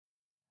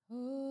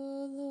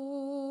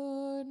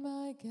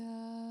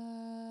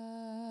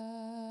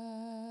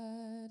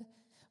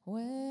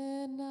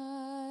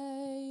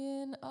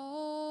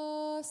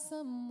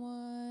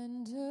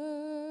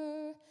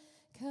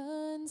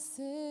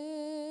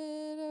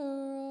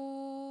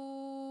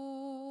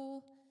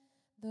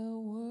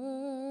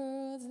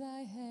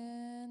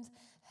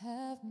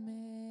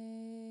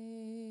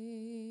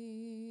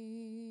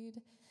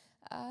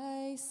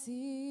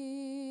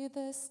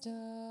stars.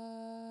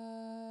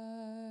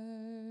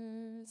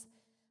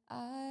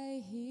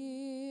 I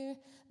hear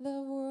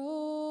the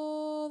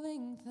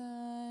rolling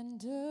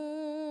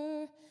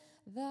thunder,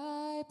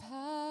 thy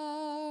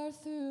power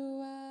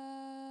throughout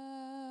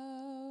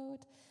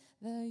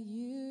the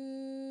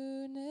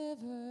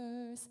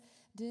universe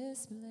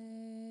displayed.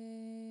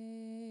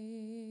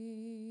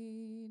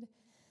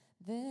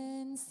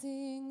 Then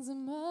sings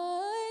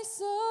my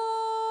soul,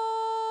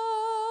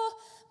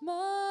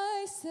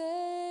 my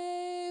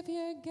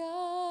Savior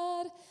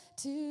God,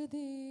 to thee.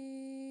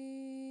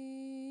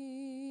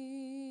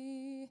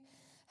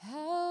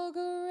 How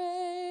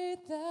great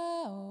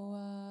thou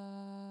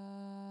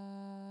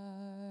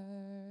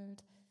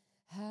art,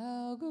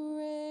 how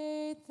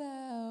great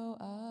thou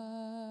art.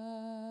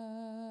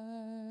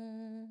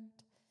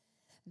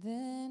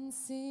 Then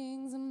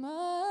sings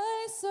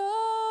my soul,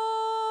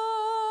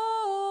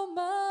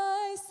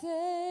 my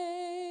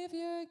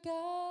Savior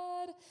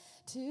God,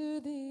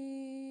 to thee.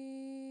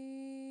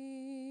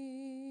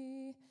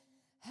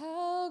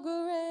 How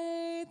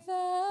great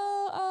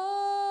thou art,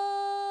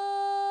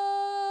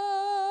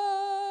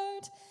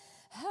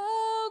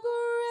 how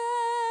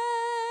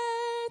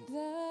great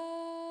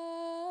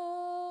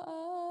thou art.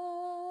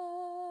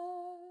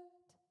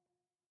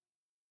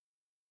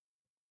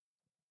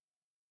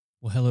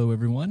 Well, hello,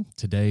 everyone.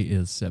 Today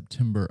is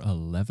September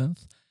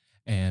 11th,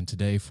 and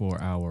today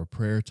for our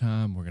prayer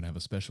time, we're going to have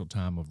a special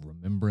time of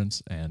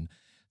remembrance and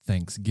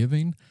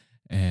Thanksgiving.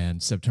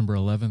 And September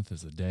 11th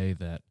is a day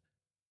that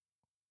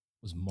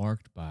was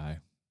marked by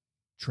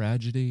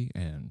tragedy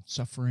and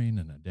suffering,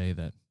 and a day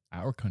that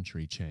our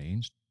country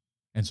changed.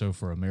 And so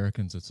for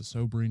Americans, it's a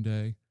sobering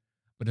day.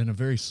 But in a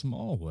very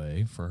small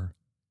way, for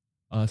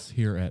us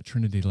here at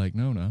Trinity Lake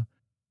Nona,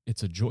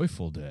 it's a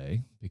joyful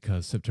day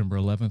because September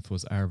 11th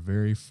was our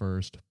very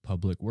first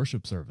public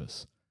worship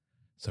service.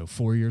 So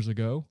 4 years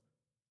ago,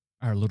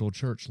 our little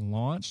church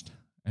launched.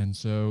 And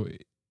so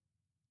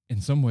in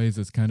some ways,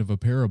 it's kind of a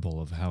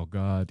parable of how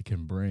God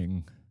can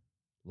bring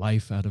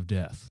life out of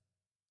death.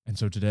 And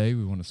so today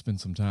we want to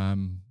spend some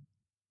time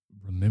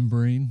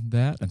remembering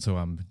that. And so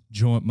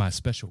my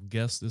special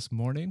guest this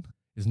morning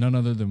is none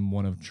other than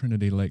one of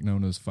Trinity Lake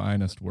Nona's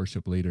finest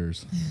worship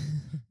leaders,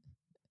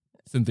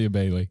 Cynthia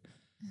Bailey.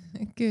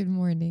 Good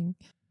morning.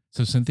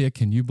 So Cynthia,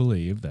 can you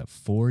believe that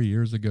 4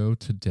 years ago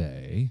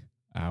today,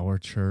 our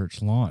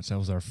church launched? That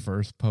was our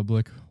first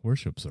public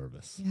worship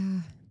service.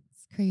 Yeah,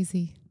 it's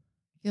crazy.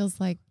 Feels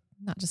like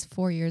not just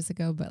 4 years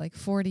ago, but like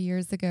 40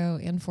 years ago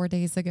and 4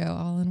 days ago,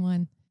 all in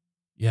one.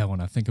 Yeah,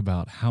 when I think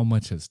about how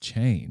much has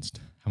changed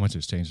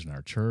in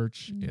our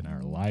church, in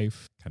our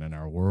life, kind of in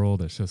our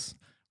world, it's just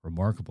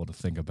remarkable to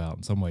think about.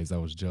 In some ways,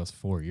 that was just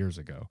 4 years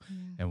ago. Yeah.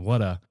 And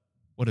what a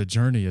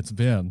journey it's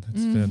been.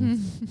 It's been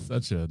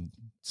such a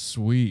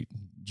sweet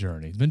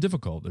journey. It's been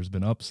difficult. There's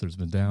been ups, there's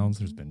been downs,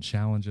 there's been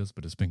challenges,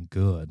 but it's been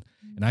good.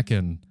 And I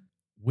can,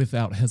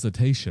 without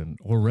hesitation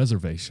or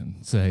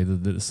reservation, say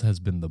that this has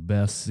been the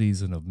best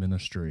season of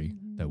ministry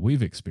that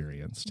we've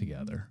experienced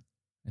together.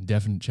 And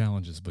definite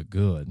challenges, but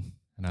good.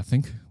 And I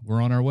think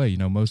we're on our way. You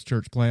know, most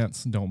church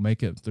plants don't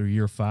make it through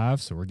year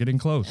 5, so we're getting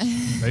close.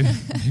 Maybe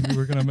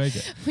we're going to make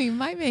it. We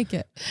might make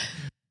it.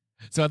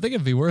 So I think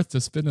it'd be worth to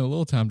spend a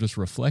little time just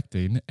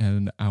reflecting,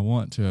 and I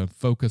want to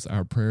focus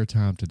our prayer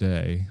time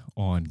today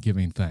on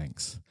giving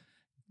thanks.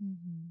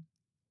 Mm-hmm.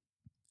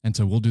 And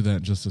so we'll do that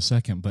in just a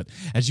second. But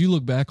as you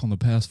look back on the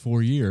past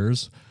 4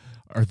 years,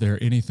 are there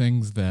any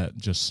things that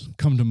just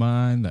come to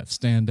mind that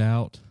stand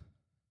out?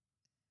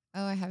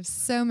 Oh, I have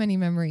so many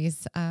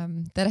memories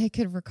that I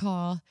could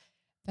recall,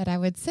 but I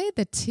would say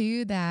the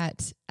two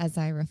that, as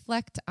I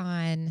reflect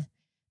on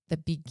the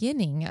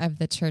beginning of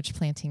the church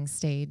planting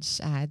stage,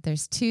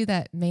 there's two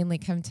that mainly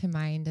come to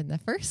mind. And the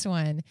first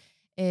one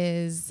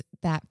is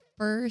that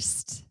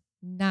first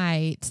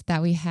night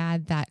that we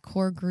had that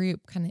core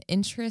group kind of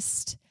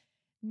interest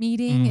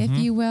meeting, if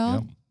you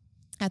will,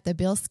 at the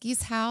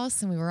Bilski's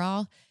house. And we were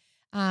all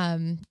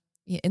in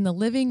the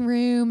living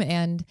room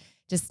and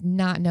just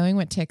not knowing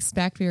what to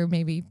expect. We were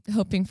maybe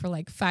hoping for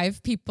like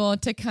 5 people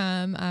to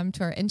come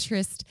to our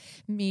interest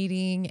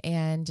meeting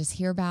and just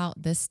hear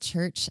about this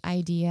church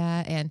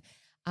idea. And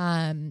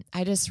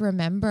I just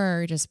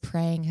remember just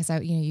praying because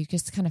you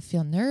just kind of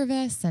feel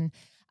nervous. And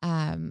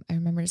I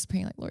remember just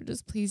praying like, Lord,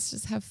 just please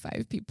just have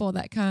 5 people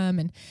that come.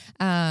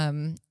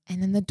 And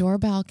then the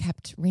doorbell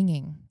kept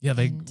ringing. Yeah,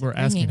 they were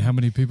asking how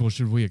many people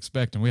should we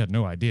expect, and we had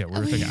no idea. We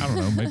were thinking, I don't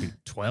know, maybe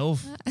 12,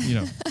 15.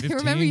 I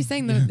remember you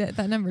saying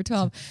that number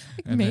 12,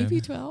 like maybe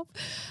 12.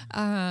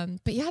 But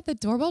yeah, the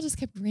doorbell just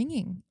kept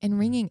ringing and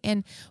ringing.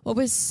 And what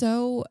was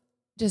so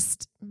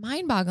just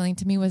mind-boggling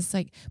to me was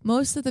like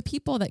most of the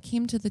people that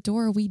came to the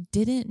door, we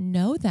didn't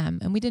know them,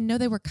 and we didn't know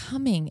they were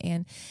coming,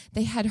 and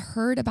they had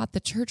heard about the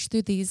church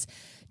through these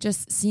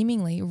just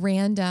seemingly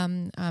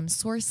random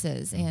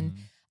sources. And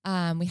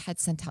we had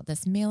sent out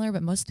this mailer,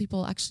 but most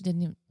people actually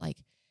didn't even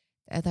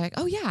they're like,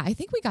 oh yeah, I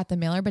think we got the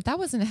mailer, but that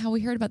wasn't how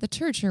we heard about the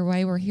church or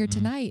why we're here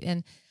tonight.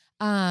 And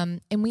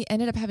we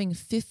ended up having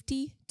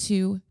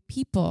 52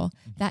 people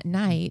that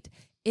night.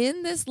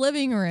 in this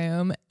living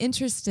room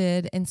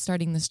interested in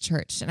starting this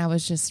church. And I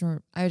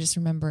just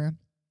remember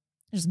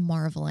just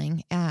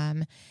marveling.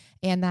 And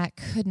that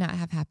could not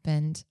have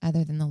happened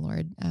other than the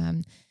Lord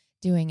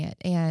doing it.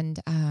 And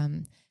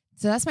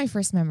so that's my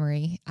first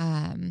memory.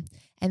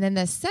 And then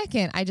the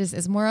second,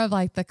 is more of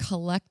like the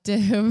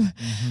collective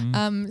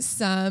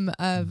sum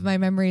of my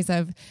memories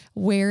of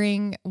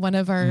wearing one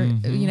of our,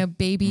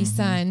 baby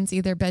sons,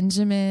 either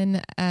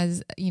Benjamin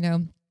as,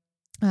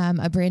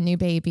 a brand new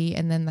baby,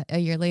 and then a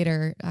year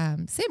later,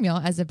 Samuel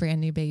as a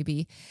brand new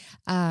baby.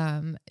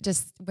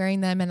 Just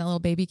wearing them in a little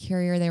baby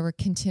carrier. They were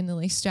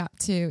continually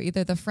strapped to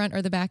either the front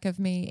or the back of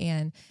me,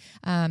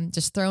 and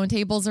just throwing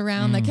tables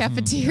around the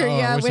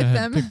cafeteria I wish with I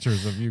had them.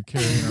 Pictures of you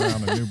carrying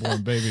around a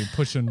newborn baby,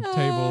 pushing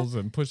tables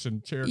and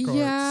pushing chair carts.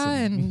 Yeah,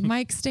 and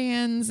mic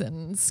stands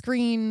and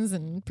screens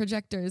and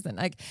projectors and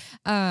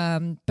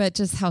but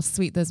just how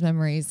sweet those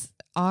memories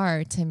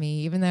are to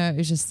me, even though it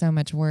was just so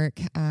much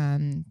work.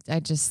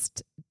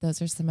 Those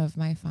are some of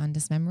my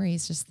fondest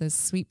memories, just those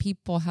sweet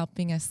people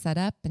helping us set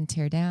up and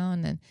tear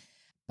down.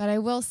 But I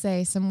will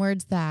say some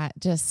words that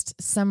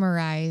just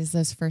summarize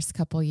those first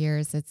couple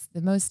years. It's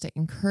the most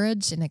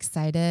encouraged and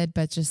excited,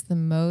 but just the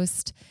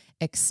most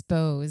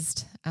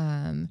exposed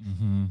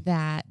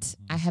that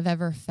I have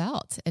ever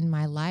felt in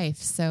my life.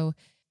 So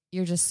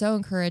you're just so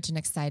encouraged and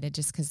excited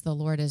just because the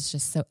Lord is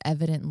just so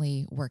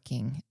evidently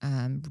working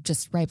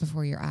just right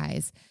before your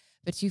eyes.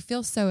 But you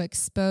feel so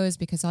exposed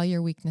because all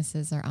your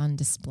weaknesses are on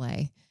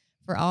display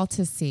for all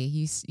to see.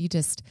 You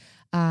just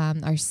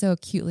are so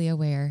acutely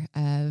aware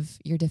of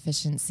your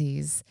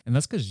deficiencies. And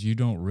that's because you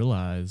don't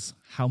realize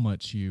how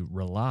much you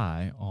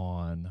rely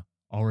on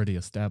already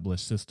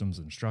established systems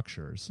and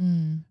structures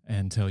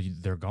until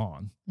they're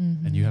gone,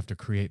 and you have to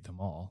create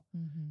them all.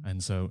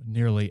 And so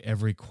nearly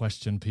every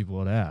question people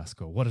would ask,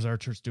 well, what does our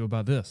church do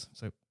about this?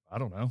 So I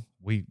don't know.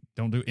 We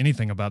don't do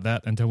anything about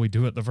that until we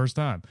do it the first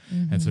time.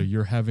 And so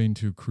you're having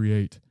to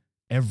create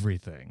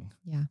everything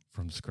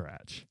from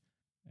scratch.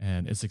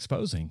 And it's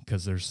exposing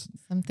because there's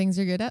some things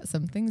you're good at,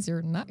 some things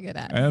you're not good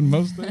at. And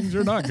most things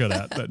you're not good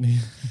at.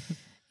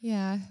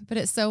 Yeah, but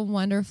it so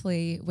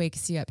wonderfully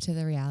wakes you up to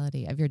the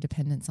reality of your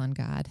dependence on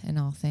God in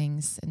all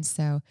things. And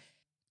so,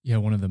 yeah,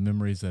 one of the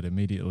memories that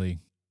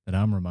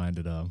I'm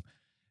reminded of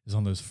is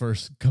on those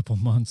first couple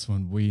months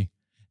when we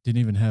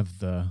didn't even have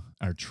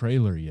our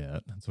trailer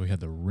yet. And so we had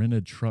the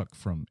rented truck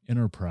from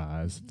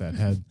Enterprise that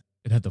had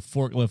the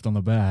forklift on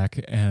the back,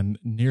 and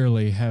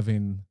nearly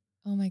having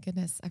oh my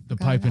goodness, the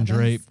pipe and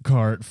drape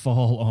cart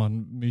fall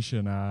on Misha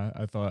and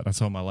I thought, I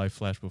saw my life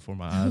flash before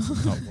my eyes and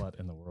thought, what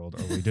in the world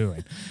are we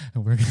doing?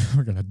 And we're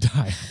going to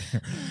die out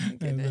here. Oh my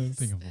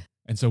goodness.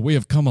 And so we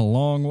have come a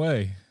long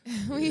way.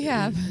 We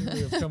have.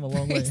 We have come a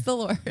long way. Praise the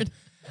Lord.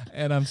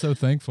 And I'm so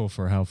thankful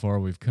for how far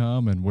we've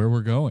come and where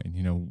we're going.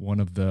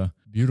 One of the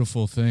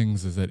beautiful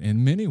things is that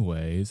in many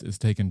ways it's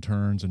taken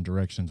turns and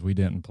directions we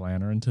didn't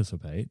plan or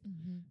anticipate.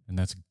 And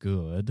that's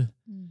good.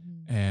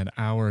 And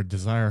our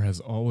desire has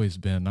always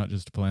been not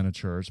just to plant a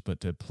church, but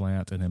to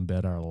plant and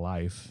embed our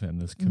life in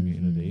this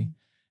community.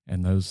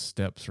 And those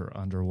steps are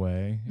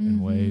underway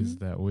in ways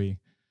that we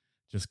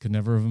just could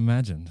never have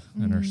imagined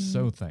and are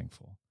so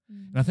thankful.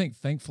 And I think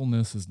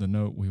thankfulness is the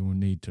note we will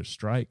need to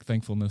strike.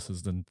 Thankfulness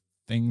is the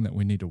thing that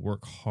we need to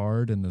work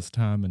hard in this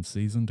time and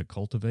season to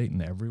cultivate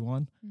in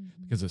everyone,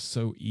 because it's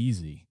so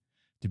easy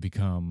to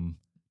become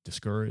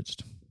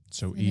discouraged,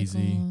 so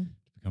easy to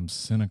become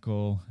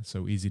cynical,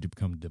 so easy to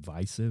become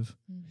divisive.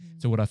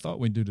 So what I thought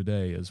we'd do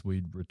today is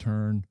we'd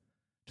return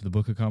to the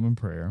Book of Common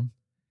Prayer,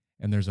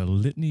 and there's a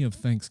litany of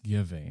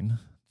thanksgiving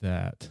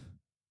that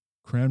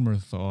Cranmer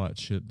thought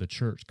the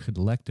church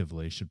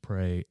collectively should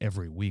pray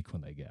every week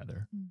when they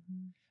gather.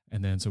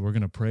 And then, so we're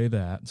going to pray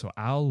that. So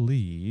I'll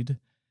lead,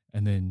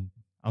 and then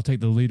I'll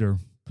take the leader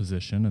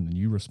position, and then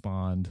you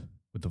respond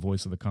with the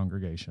voice of the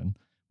congregation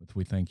with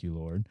 "We thank you,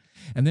 Lord."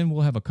 And then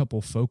we'll have a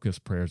couple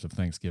focused prayers of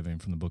thanksgiving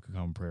from the Book of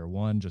Common Prayer.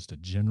 One, just a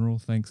general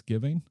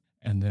thanksgiving,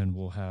 and then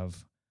we'll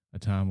have a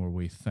time where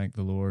we thank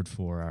the Lord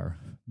for our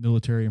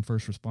military and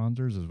first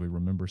responders as we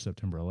remember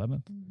September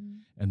 11th,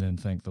 and then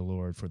thank the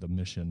Lord for the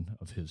mission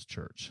of his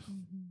church.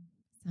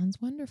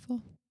 Sounds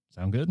wonderful.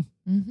 Sound good?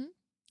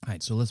 All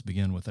right, so let's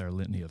begin with our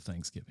litany of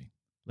thanksgiving.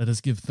 Let us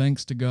give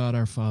thanks to God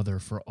our Father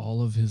for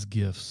all of his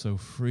gifts so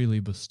freely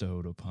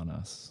bestowed upon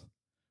us,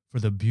 for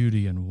the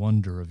beauty and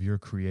wonder of your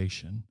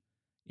creation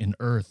in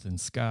earth and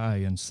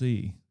sky and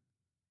sea.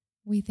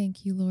 We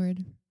thank you,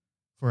 Lord.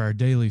 For our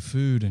daily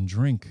food and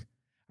drink,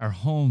 our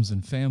homes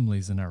and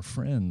families and our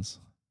friends.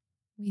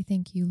 We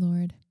thank you,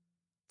 Lord.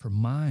 For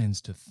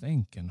minds to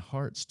think and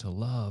hearts to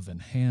love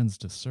and hands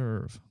to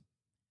serve.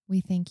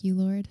 We thank you,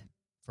 Lord.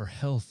 For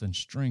health and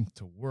strength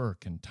to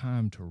work and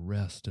time to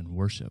rest and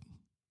worship.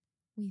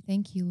 We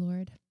thank you,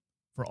 Lord.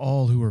 For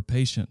all who are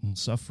patient in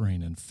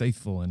suffering and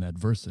faithful in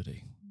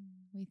adversity.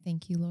 We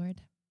thank you,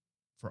 Lord.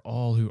 For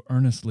all who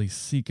earnestly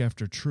seek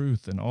after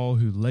truth and all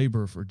who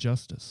labor for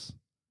justice.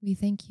 We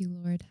thank you,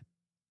 Lord.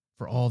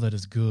 For all that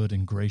is good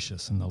and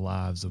gracious in the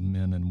lives of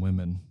men and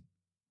women,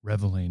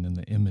 reveling in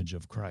the image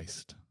of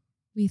Christ.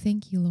 We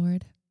thank you,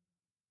 Lord.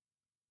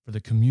 for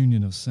the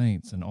communion of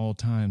saints in all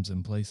times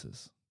and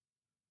places.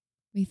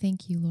 We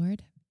thank you,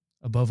 Lord.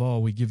 Above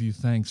all, we give you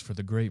thanks for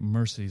the great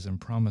mercies and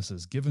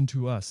promises given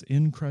to us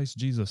in Christ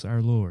Jesus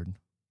our Lord.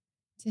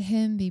 To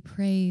him be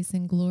praise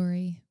and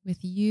glory with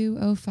you,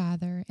 O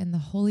Father, and the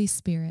Holy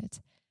Spirit,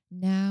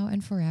 now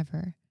and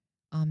forever.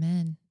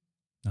 Amen.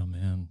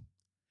 Amen.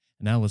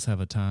 And now let's have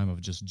a time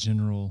of just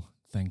general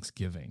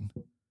thanksgiving.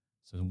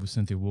 So,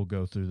 Cynthia, we'll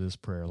go through this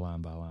prayer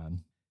line by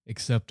line.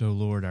 Accept, O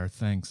Lord, our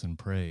thanks and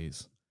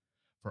praise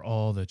for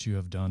all that you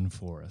have done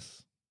for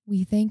us.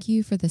 We thank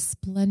you for the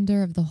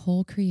splendor of the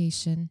whole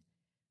creation,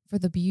 for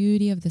the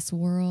beauty of this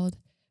world,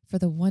 for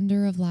the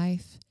wonder of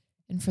life,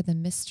 and for the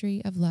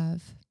mystery of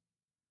love.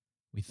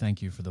 We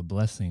thank you for the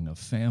blessing of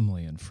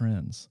family and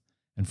friends,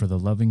 and for the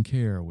loving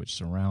care which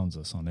surrounds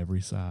us on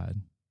every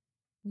side.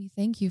 We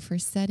thank you for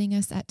setting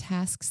us at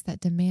tasks that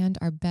demand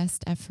our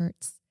best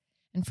efforts,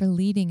 and for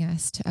leading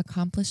us to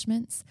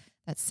accomplishments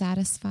that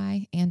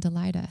satisfy and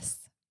delight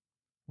us.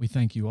 We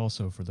thank you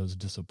also for those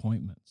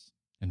disappointments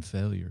and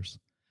failures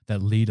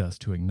that lead us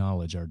to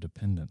acknowledge our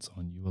dependence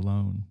on you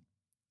alone.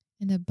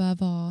 And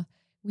above all,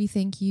 we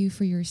thank you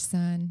for your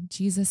Son,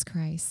 Jesus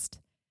Christ,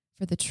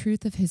 for the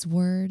truth of his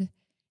word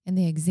and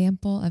the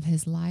example of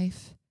his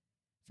life,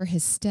 for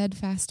his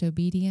steadfast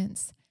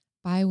obedience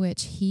by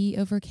which he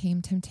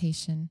overcame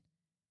temptation,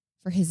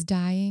 for his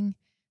dying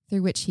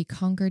through which he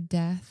conquered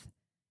death,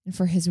 and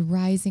for his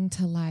rising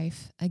to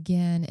life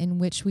again, in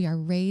which we are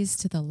raised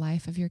to the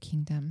life of your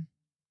kingdom.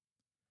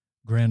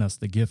 Grant us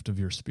the gift of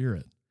your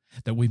Spirit,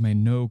 that we may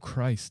know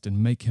Christ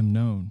and make him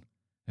known,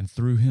 and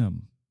through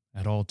him,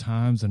 at all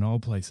times and all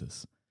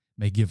places,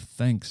 may give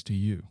thanks to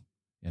you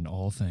in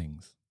all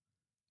things.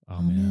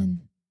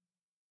 Amen.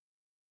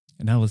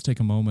 And now let's take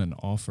a moment and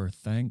offer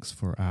thanks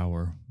for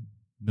our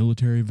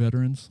military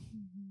veterans.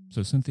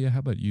 So, Cynthia, how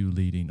about you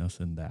leading us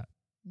in that?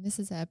 This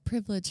is a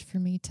privilege for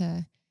me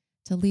to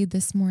lead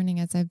this morning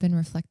as I've been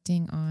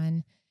reflecting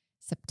on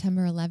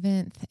September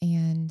 11th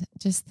and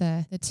just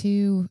the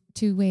two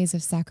ways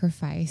of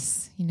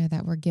sacrifice,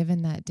 that were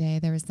given that day.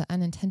 There was the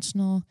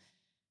unintentional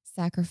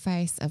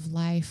sacrifice of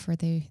life where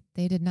they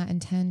did not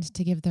intend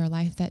to give their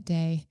life that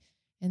day.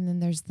 And then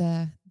there's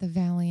the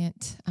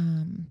valiant,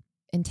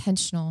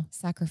 intentional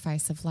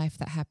sacrifice of life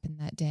that happened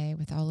that day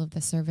with all of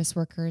the service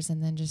workers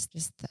and then just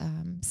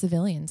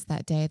civilians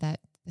that day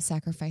that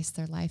sacrificed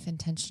their life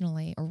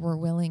intentionally or were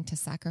willing to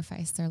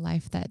sacrifice their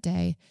life that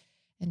day.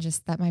 And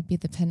just that might be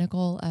the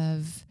pinnacle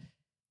of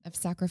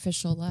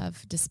sacrificial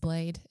love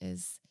displayed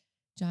is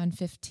John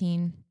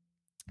 15,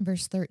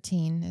 verse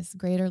 13, is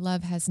greater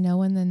love has no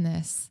one than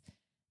this,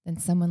 than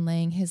someone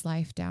laying his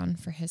life down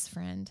for his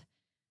friend.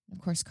 And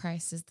of course,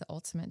 Christ is the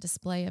ultimate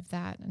display of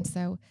that. And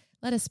so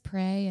let us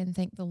pray and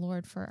thank the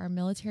Lord for our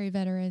military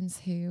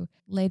veterans who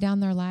lay down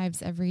their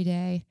lives every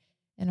day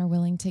and are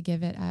willing to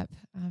give it up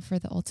for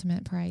the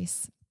ultimate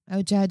price.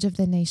 O Judge of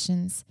the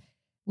nations,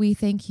 we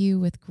thank you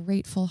with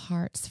grateful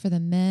hearts for the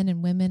men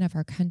and women of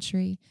our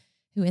country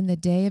who in the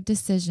day of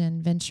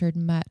decision ventured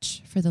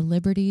much for the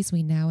liberties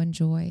we now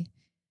enjoy.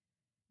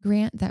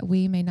 Grant that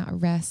we may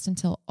not rest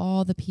until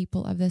all the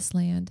people of this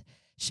land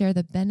share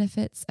the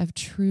benefits of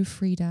true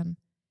freedom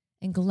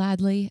and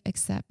gladly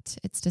accept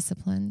its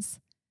disciplines.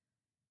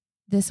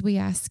 This we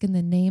ask in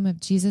the name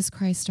of Jesus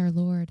Christ our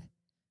Lord.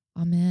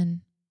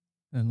 Amen.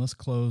 And let's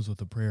close with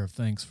a prayer of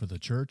thanks for the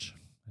church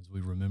as we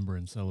remember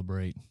and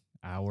celebrate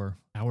our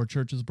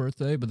church's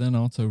birthday, but then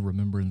also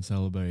remember and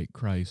celebrate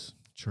Christ's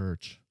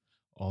church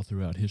all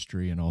throughout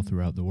history and all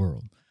throughout the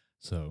world.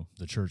 So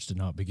the church did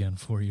not begin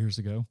 4 years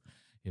ago.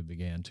 It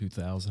began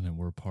 2000, and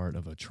we're part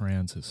of a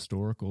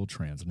transhistorical,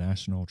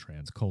 transnational,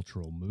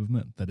 transcultural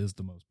movement that is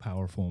the most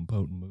powerful and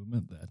potent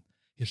movement that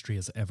history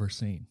has ever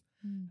seen.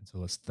 And so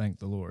let's thank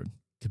the Lord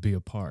to be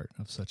a part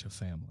of such a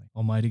family.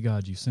 Almighty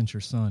God, you sent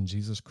your Son,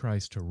 Jesus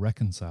Christ, to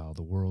reconcile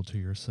the world to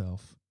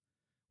yourself.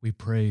 We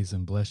praise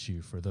and bless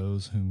you for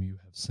those whom you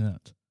have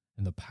sent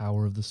in the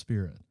power of the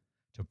Spirit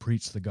to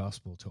preach the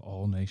gospel to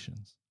all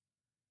nations.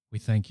 We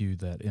thank you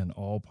that in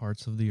all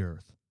parts of the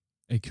earth,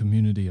 a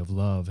community of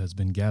love has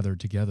been gathered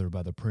together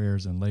by the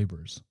prayers and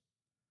labors,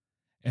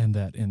 and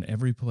that in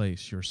every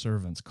place your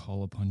servants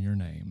call upon your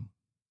name,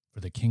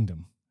 for the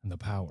kingdom and the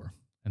power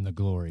and the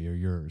glory are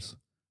yours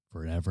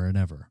forever and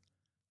ever.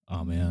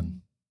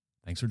 Amen.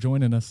 Thanks for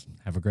joining us.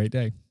 Have a great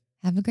day.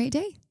 Have a great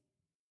day.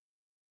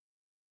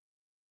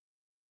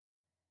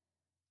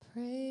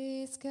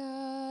 Praise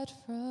God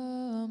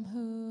from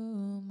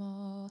whom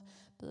all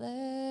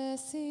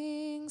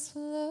blessings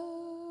flow.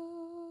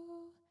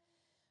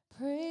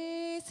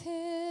 Praise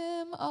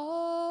him,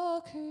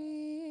 all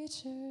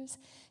creatures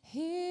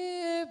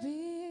here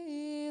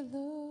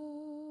below.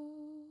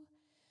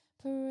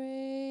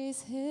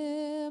 Praise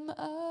him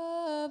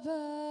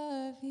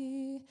above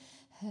ye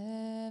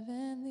heaven